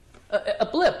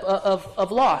blip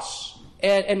of loss.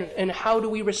 And how do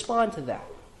we respond to that?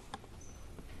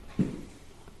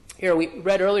 Here, we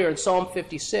read earlier in Psalm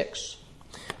 56.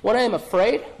 When I am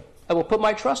afraid, I will put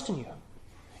my trust in you.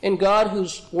 In God,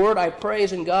 whose word I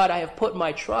praise, in God I have put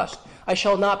my trust. I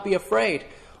shall not be afraid.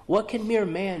 What can mere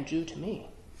man do to me?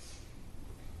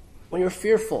 When you're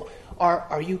fearful,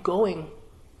 are you going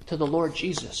to the Lord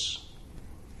Jesus?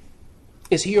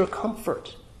 Is he your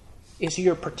comfort? Is he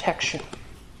your protection?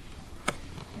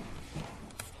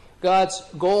 God's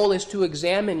goal is to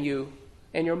examine you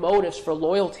and your motives for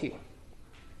loyalty.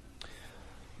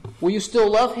 Will you still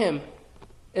love him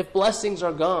if blessings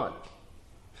are gone?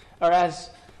 Or as,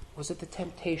 was it the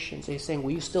temptations? They're saying,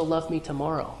 will you still love me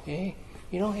tomorrow? Hey,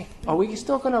 hey, are we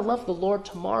still going to love the Lord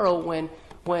tomorrow when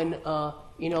the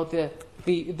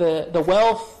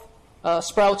wealth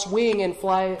sprouts wing and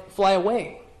fly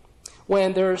away?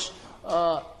 When there's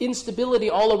instability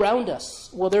all around us,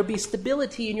 will there be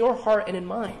stability in your heart and in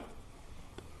mine?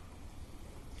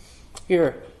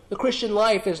 Here, the Christian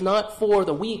life is not for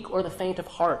the weak or the faint of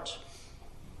heart.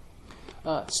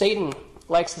 Satan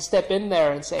likes to step in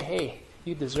there and say, hey,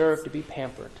 you deserve to be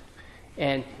pampered.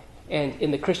 And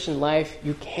in the Christian life,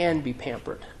 you can be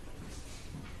pampered.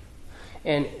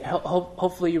 And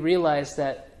hopefully you realize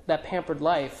that pampered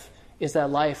life is that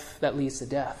life that leads to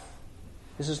death.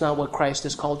 This is not what Christ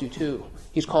has called you to.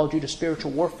 He's called you to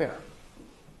spiritual warfare.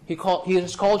 He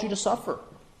has called you to suffer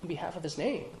on behalf of his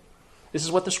name. This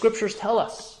is what the Scriptures tell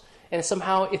us. And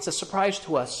somehow it's a surprise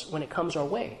to us when it comes our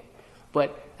way.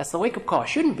 But that's the wake-up call. It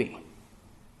shouldn't be.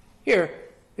 Here,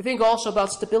 we think also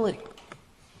about stability.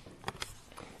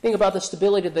 Think about the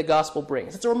stability that the gospel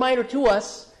brings. It's a reminder to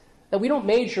us that we don't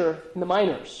major in the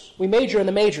minors. We major in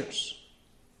the majors.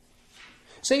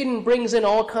 Satan brings in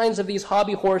all kinds of these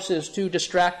hobby horses to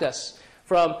distract us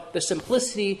from the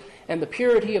simplicity and the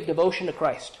purity of devotion to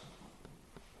Christ.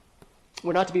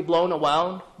 We're not to be blown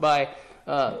around by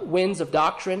winds of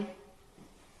doctrine,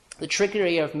 the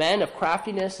trickery of men, of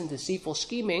craftiness and deceitful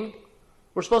scheming.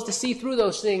 We're supposed to see through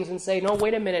those things and say, no,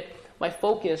 wait a minute, my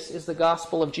focus is the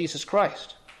gospel of Jesus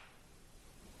Christ.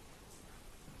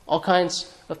 All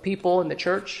kinds of people in the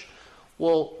church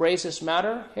will raise this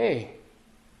matter. Hey,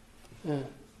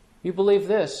 you believe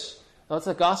this? Well, it's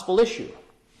a gospel issue.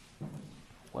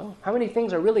 Well, how many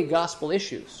things are really gospel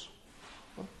issues?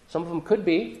 Well, some of them could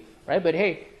be, right? But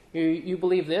hey, you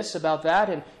believe this about that,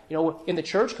 and in the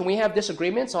church, can we have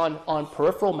disagreements on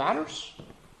peripheral matters?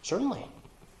 Certainly.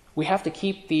 We have to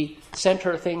keep the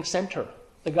center things center,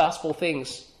 the gospel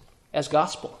things as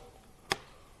gospel.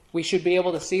 We should be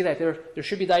able to see that there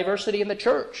should be diversity in the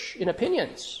church, in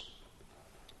opinions.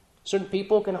 Certain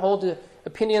people can hold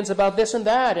opinions about this and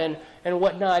that and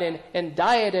whatnot, and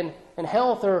diet and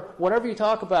health or whatever you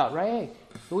talk about, right?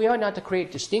 We ought not to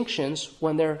create distinctions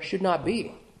when there should not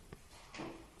be.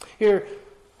 Here,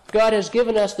 God has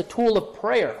given us the tool of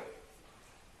prayer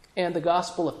and the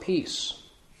gospel of peace.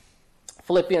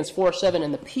 Philippians 4:7,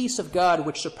 and the peace of God,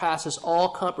 which surpasses all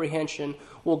comprehension,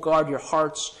 will guard your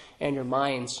hearts and your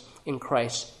minds in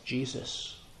Christ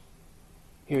Jesus.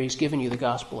 Here he's given you the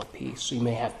gospel of peace, so you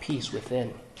may have peace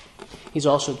within. He's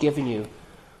also given you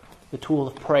the tool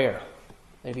of prayer.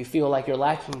 And if you feel like you're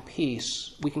lacking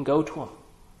peace, we can go to him.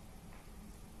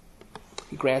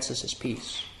 He grants us his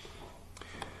peace.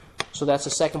 So that's the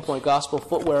second point. Gospel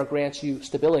footwear grants you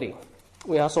stability.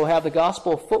 We also have the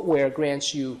gospel footwear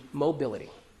grants you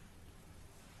mobility.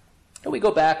 And we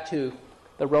go back to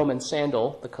the Roman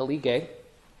sandal, the collige.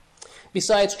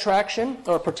 Besides protection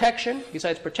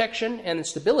and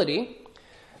stability,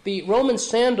 the Roman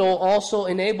sandal also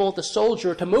enabled the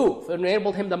soldier to move. It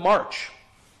enabled him to march.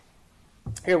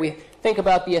 Here we think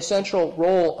about the essential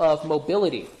role of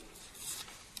mobility.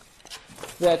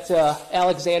 That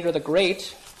Alexander the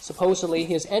Great, supposedly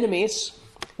his enemies,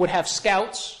 would have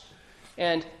scouts,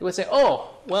 and it would say,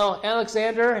 oh, well,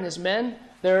 Alexander and his men,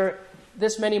 they're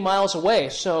this many miles away,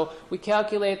 so we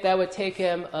calculate that would take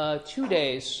him 2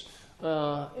 days,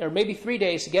 or maybe 3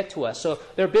 days to get to us. So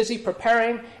they're busy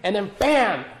preparing, and then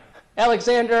bam!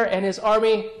 Alexander and his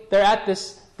army, they're at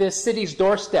this city's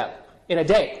doorstep in a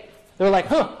day. They're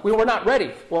like, we were not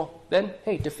ready. Well, then,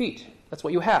 hey, defeat. That's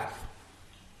what you have.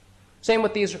 Same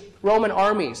with these Roman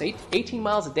armies, 18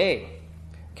 miles a day,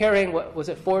 carrying,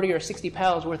 40 or 60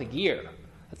 pounds worth of gear.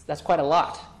 That's quite a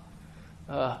lot.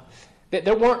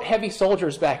 There weren't heavy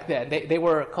soldiers back then. They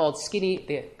were called skinny.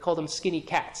 They called them skinny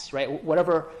cats, right?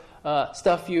 Whatever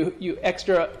stuff you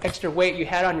extra weight you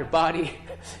had on your body,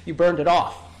 you burned it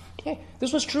off. Okay.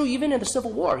 This was true even in the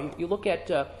Civil War. You look at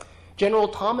General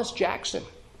Thomas Jackson,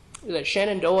 the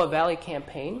Shenandoah Valley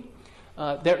campaign.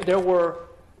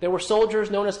 There were soldiers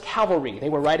known as cavalry. They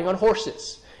were riding on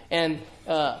horses, and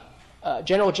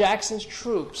General Jackson's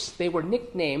troops, they were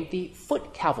nicknamed the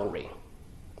Foot Cavalry.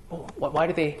 Oh, why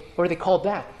are they called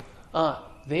that?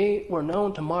 They were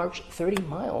known to march 30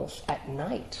 miles at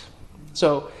night.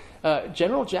 So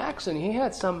General Jackson, he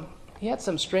had some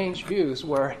strange views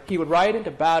where he would ride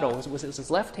into battle. It was his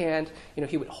left hand,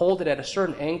 he would hold it at a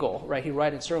certain angle, right? He'd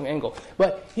ride at a certain angle.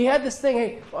 But he had this thing,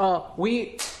 hey,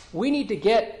 we need to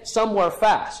get somewhere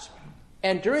fast.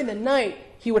 And during the night,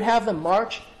 he would have them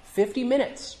march 50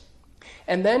 minutes.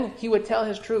 And then he would tell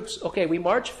his troops, okay, we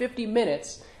march 50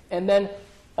 minutes, and then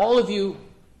all of you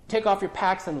take off your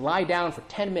packs and lie down for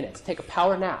 10 minutes, take a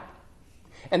power nap.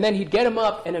 And then he'd get him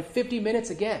up, and in 50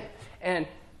 minutes again. And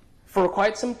for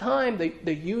quite some time,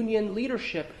 the Union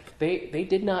leadership, they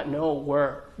did not know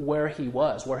where he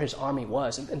was, where his army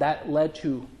was. And that led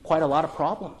to quite a lot of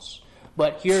problems.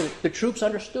 But here, the troops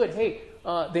understood, hey,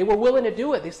 they were willing to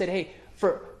do it. They said, hey,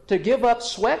 to give up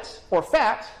sweat or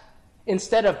fat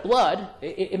instead of blood,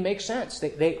 it makes sense.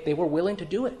 They were willing to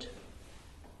do it.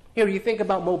 Here, you think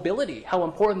about mobility, how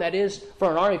important that is for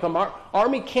an army. If an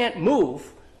army can't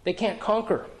move, they can't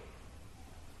conquer.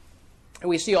 And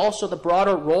we see also the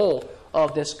broader role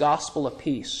of this gospel of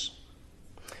peace.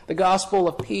 The gospel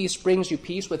of peace brings you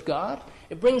peace with God.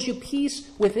 It brings you peace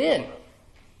within.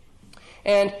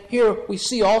 And here we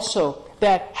see also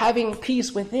that having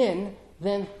peace within,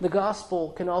 then the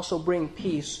gospel can also bring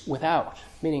peace without,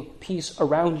 meaning peace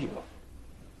around you.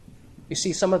 You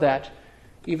see some of that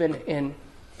even in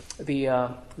the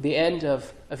end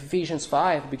of Ephesians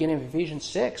 5, the beginning of Ephesians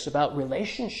 6, about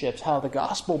relationships, how the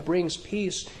gospel brings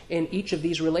peace in each of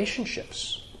these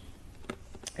relationships.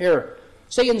 Here,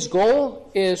 Satan's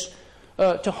goal is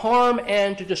to harm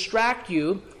and to distract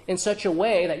you in such a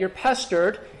way that you're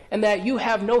pestered and that you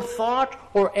have no thought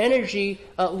or energy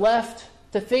left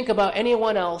to think about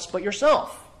anyone else but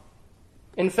yourself.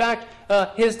 In fact,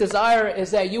 his desire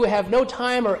is that you have no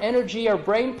time or energy or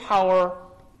brain power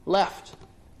left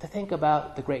to think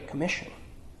about the Great Commission.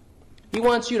 He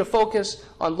wants you to focus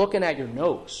on looking at your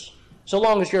nose. So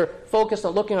long as you're focused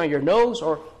on looking on your nose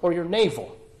or your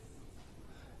navel,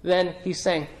 then he's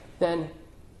saying, then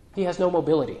he has no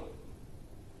mobility.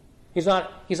 He's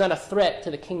not a threat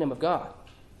to the kingdom of God.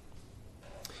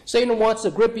 Satan wants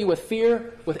to grip you with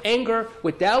fear, with anger,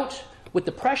 with doubt, with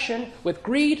depression, with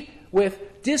greed,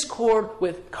 with discord,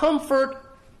 with comfort,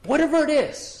 whatever it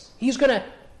is. He's going to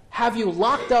have you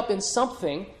locked up in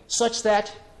something such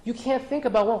that you can't think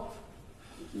about, well,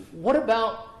 what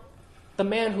about the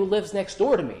man who lives next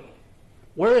door to me?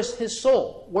 Where is his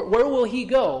soul? Where will he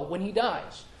go when he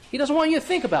dies? He doesn't want you to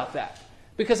think about that,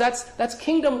 because that's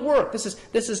kingdom work. This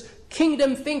is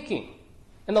kingdom thinking.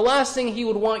 And the last thing he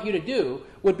would want you to do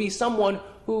would be someone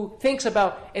who thinks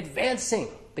about advancing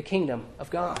the kingdom of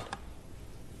God.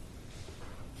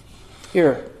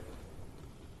 Here,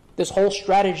 this whole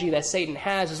strategy that Satan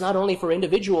has is not only for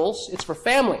individuals, it's for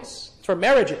families, it's for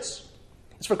marriages,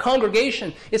 it's for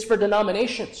congregation, it's for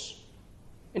denominations.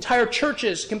 Entire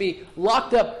churches can be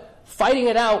locked up fighting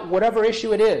it out, whatever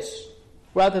issue it is,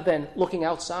 rather than looking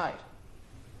outside.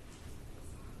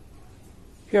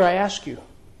 Here I ask you,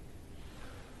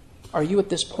 are you at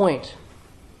this point,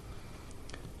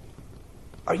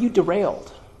 are you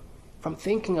derailed from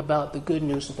thinking about the good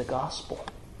news of the gospel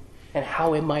and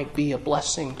how it might be a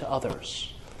blessing to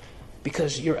others,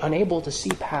 because you're unable to see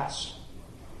past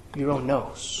your own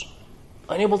nose,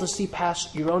 unable to see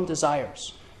past your own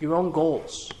desires, your own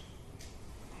goals,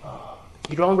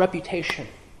 your own reputation?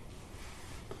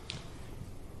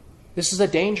 This is a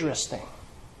dangerous thing.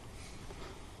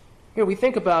 Here we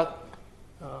think about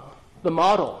the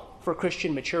model for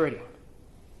Christian maturity.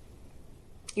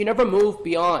 You never move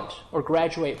beyond or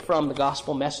graduate from the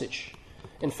gospel message.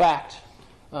 In fact,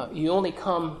 you only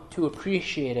come to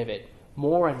appreciate it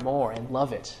more and more and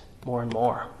love it more and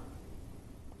more.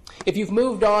 If you've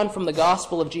moved on from the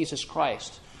gospel of Jesus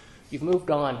Christ, you've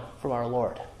moved on from our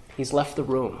Lord. He's left the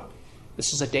room.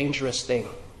 This is a dangerous thing.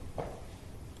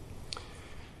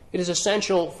 It is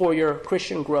essential for your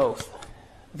Christian growth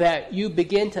that you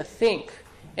begin to think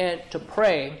and to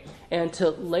pray and to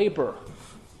labor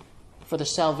for the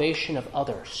salvation of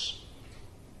others.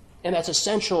 And that's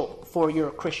essential for your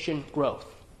Christian growth.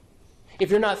 If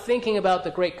you're not thinking about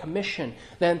the Great Commission,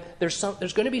 then there's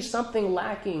going to be something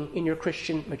lacking in your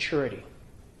Christian maturity.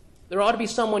 There ought to be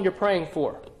someone you're praying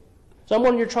for,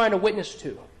 someone you're trying to witness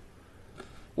to.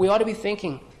 We ought to be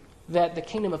thinking that the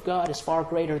kingdom of God is far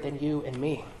greater than you and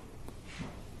me.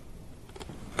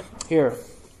 Here,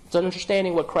 it's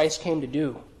understanding what Christ came to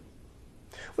do.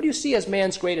 What do you see as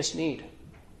man's greatest need?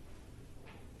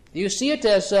 Do you see it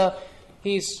as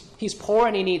he's poor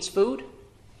and he needs food?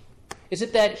 Is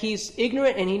it that he's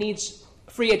ignorant and he needs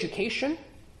free education?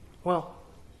 Well,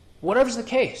 whatever's the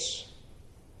case,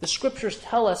 the scriptures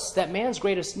tell us that man's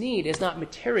greatest need is not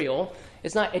material,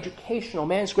 it's not educational.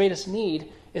 Man's greatest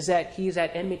need is that he's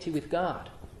at enmity with God.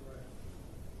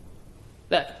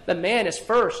 That the man is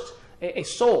first a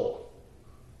soul.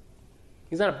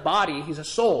 He's not a body, he's a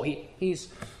soul. He's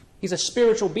a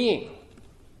spiritual being.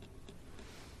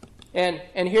 And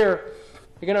here,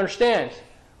 you can understand,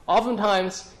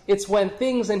 oftentimes it's when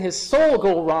things in his soul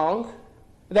go wrong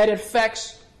that it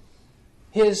affects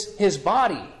his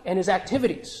body and his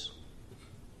activities.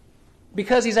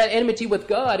 because he's at enmity with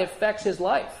God, it affects his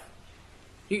life.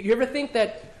 You ever think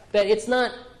that it's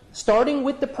not starting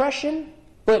with depression,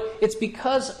 but it's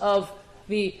because of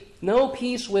the no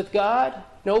peace with God,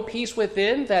 no peace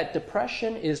within, that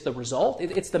depression is the result?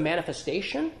 It's the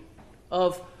manifestation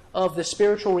of the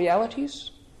spiritual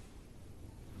realities?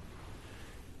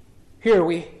 Here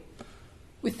we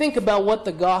think about what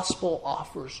the gospel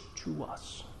offers to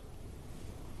us.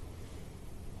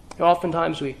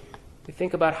 Oftentimes we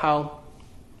think about how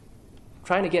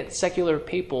trying to get secular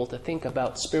people to think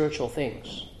about spiritual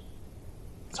things,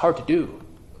 it's hard to do.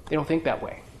 They don't think that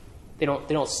way. They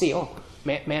don't see,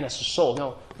 man is a soul.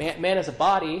 No, man is a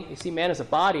body. They see man as a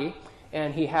body,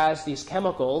 and he has these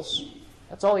chemicals.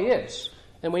 That's all he is.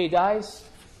 And when he dies,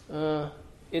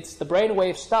 it's the brain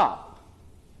waves stop.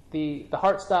 The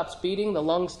heart stops beating, the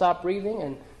lungs stop breathing,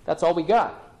 and that's all we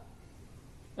got.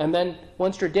 And then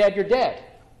once you're dead, you're dead.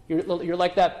 You're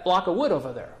like that block of wood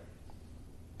over there.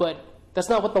 But that's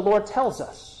not what the Lord tells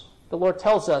us. The Lord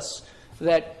tells us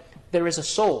that there is a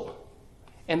soul,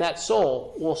 and that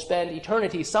soul will spend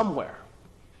eternity somewhere,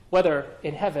 whether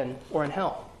in heaven or in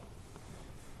hell.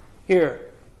 Here,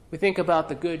 we think about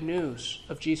the good news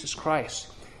of Jesus Christ,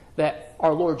 that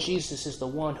our Lord Jesus is the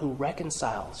one who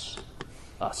reconciles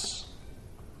us.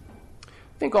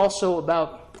 Think also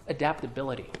about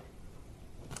adaptability.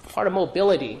 Part of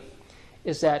mobility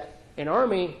is that an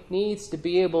army needs to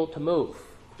be able to move.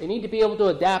 They need to be able to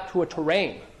adapt to a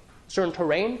terrain, certain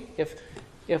terrain.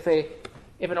 If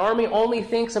an army only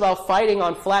thinks about fighting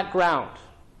on flat ground,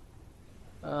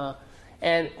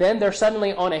 and then they're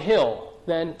suddenly on a hill,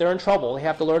 then they're in trouble. They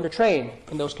have to learn to train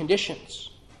in those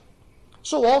conditions.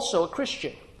 So also a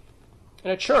Christian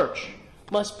and a church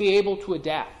must be able to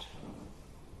adapt.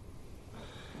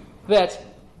 That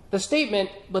the statement,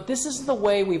 but this is the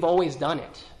way we've always done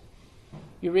it,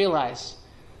 you realize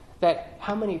that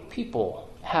how many people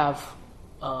have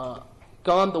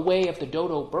gone the way of the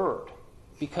dodo bird,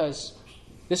 because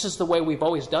this is the way we've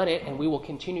always done it, and we will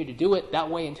continue to do it that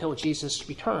way until Jesus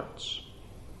returns.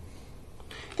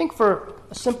 Think for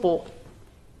a simple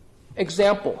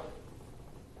example.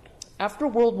 After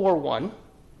World War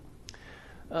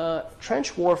I,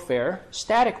 trench warfare,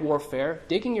 static warfare,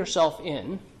 digging yourself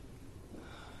in,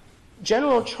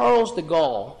 General Charles de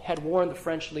Gaulle had warned the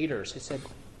French leaders. He said,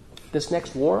 this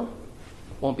next war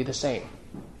won't be the same.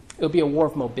 It will be a war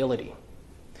of mobility.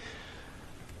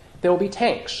 There will be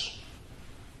tanks.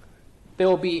 There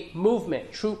will be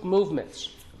movement, troop movements.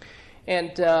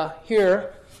 And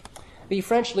here, the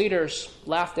French leaders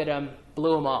laughed at him,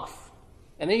 blew him off.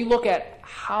 And then you look at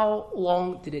how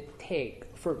long did it take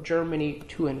for Germany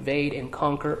to invade and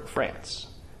conquer France.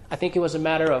 I think it was a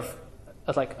matter of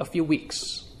like a few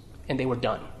weeks, and they were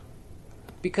done.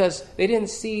 Because they didn't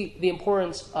see the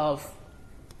importance of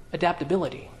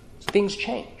adaptability. Things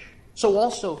change. So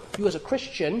also, you as a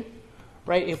Christian,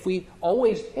 right, if we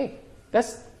always,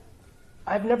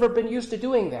 I've never been used to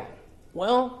doing that.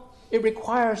 Well, it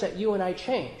requires that you and I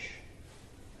change.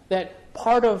 That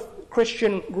part of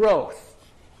Christian growth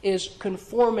is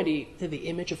conformity to the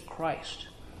image of Christ.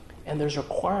 And there's a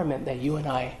requirement that you and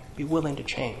I be willing to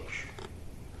change.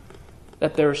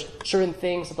 That there's certain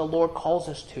things that the Lord calls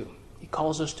us to. He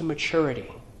calls us to maturity.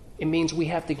 It means we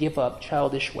have to give up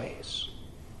childish ways.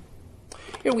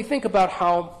 Here we think about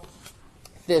how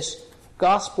this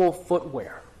gospel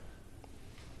footwear,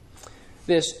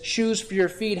 this shoes for your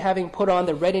feet, having put on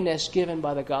the readiness given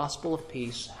by the gospel of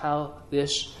peace, how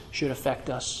this should affect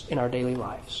us in our daily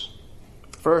lives.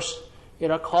 First, it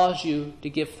ought to cause you to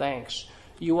give thanks.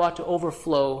 You ought to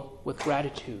overflow with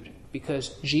gratitude because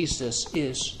Jesus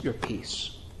is your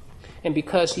peace. And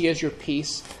because he is your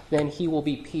peace, then he will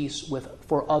be peace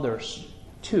for others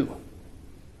too.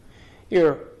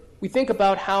 Here, we think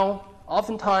about how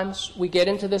oftentimes we get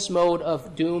into this mode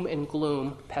of doom and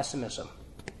gloom pessimism.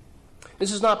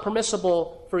 This is not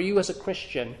permissible for you as a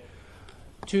Christian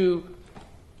to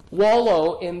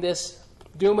wallow in this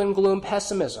doom and gloom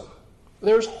pessimism.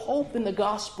 There's hope in the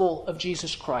gospel of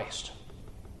Jesus Christ.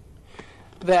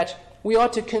 That we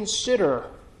ought to consider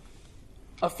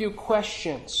a few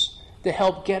questions to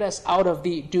help get us out of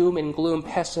the doom and gloom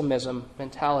pessimism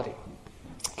mentality.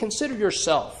 Consider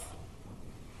yourself.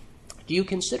 Do you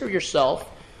consider yourself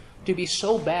to be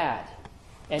so bad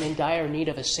and in dire need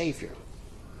of a Savior?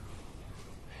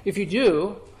 If you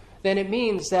do, then it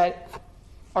means that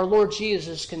our Lord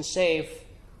Jesus can save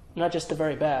not just the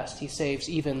very best, he saves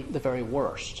even the very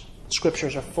worst.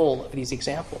 Scriptures are full of these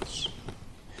examples.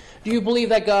 Do you believe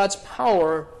that God's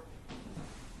power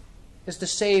is to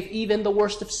save even the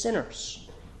worst of sinners?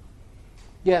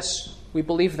 Yes, we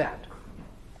believe that.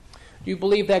 Do you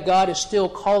believe that God is still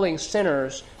calling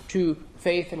sinners to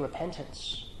faith and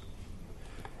repentance,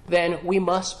 then we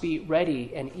must be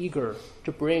ready and eager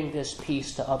to bring this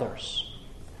peace to others.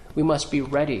 We must be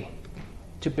ready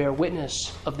to bear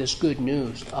witness of this good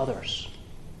news to others.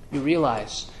 You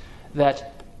realize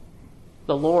that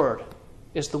the Lord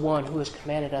is the one who has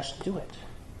commanded us to do it.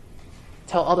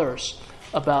 Tell others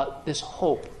about this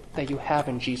hope that you have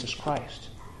in Jesus Christ,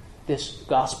 this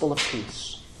gospel of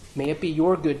peace. May it be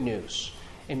your good news,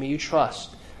 and may you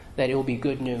trust that it will be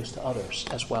good news to others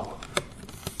as well.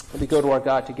 Let me go to our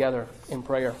God together in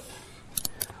prayer.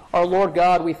 Our Lord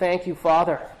God, we thank you,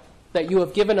 Father, that you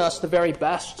have given us the very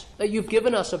best, that you've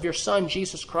given us of your Son,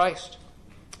 Jesus Christ.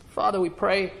 Father, we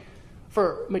pray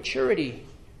for maturity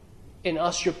in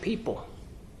us, your people,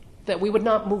 that we would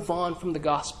not move on from the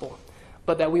gospel,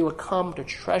 but that we would come to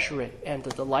treasure it and to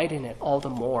delight in it all the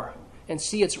more and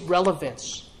see its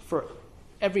relevance for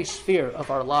every sphere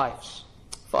of our lives.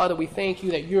 Father, we thank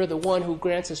you that you're the one who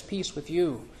grants us peace with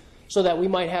you so that we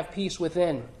might have peace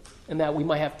within and that we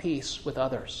might have peace with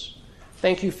others.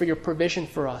 Thank you for your provision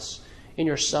for us in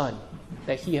your Son,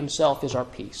 that he himself is our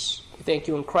peace. We thank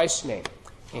you in Christ's name.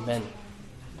 Amen.